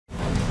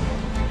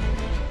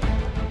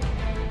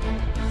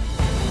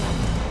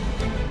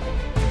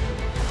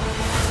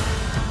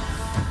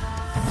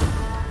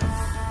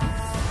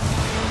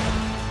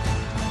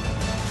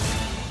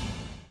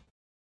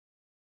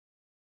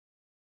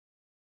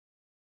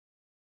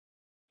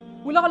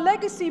Will our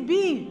legacy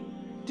be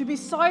to be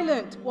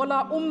silent while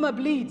our ummah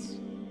bleeds,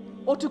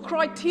 or to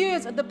cry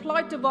tears at the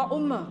plight of our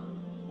ummah,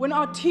 when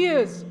our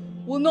tears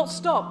will not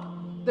stop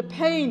the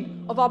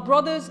pain of our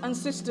brothers and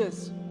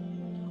sisters,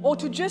 or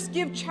to just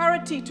give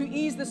charity to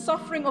ease the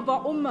suffering of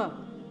our ummah,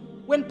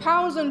 when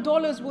pounds and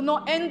dollars will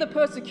not end the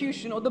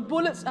persecution or the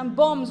bullets and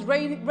bombs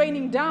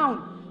raining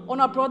down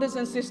on our brothers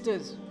and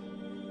sisters?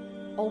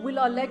 Or will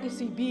our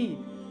legacy be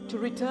to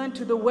return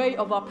to the way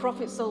of our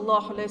Prophet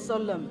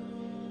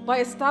ﷺ by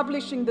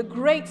establishing the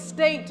great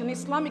state and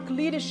Islamic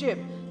leadership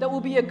that will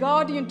be a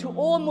guardian to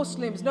all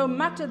Muslims, no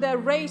matter their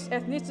race,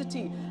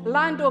 ethnicity,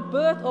 land of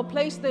birth or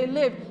place they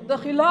live, the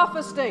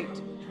Khilafah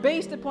state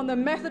based upon the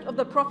method of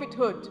the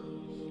prophethood,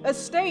 a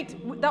state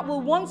that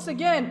will once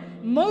again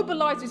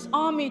mobilize its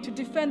army to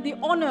defend the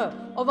honor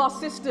of our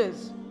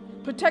sisters,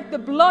 protect the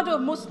blood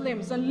of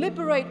Muslims and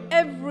liberate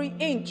every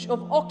inch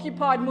of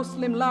occupied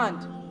Muslim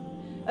land,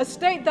 a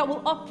state that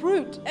will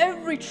uproot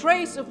every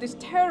trace of this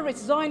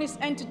terrorist Zionist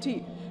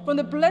entity from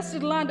the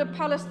blessed land of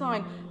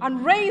Palestine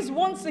and raise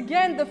once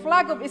again the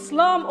flag of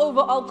Islam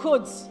over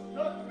Al-Quds.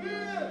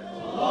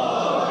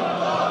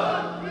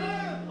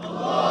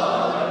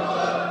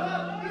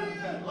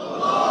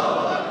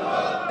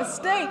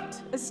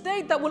 A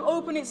state that will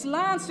open its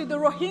lands to the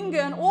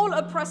Rohingya and all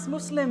oppressed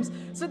Muslims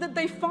so that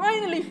they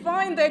finally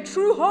find their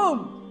true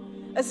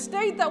home. A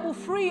state that will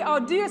free our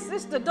dear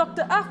sister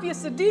Dr. Aafia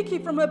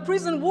Siddiqui from her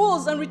prison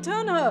walls and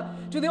return her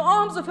to the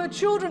arms of her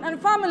children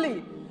and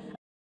family.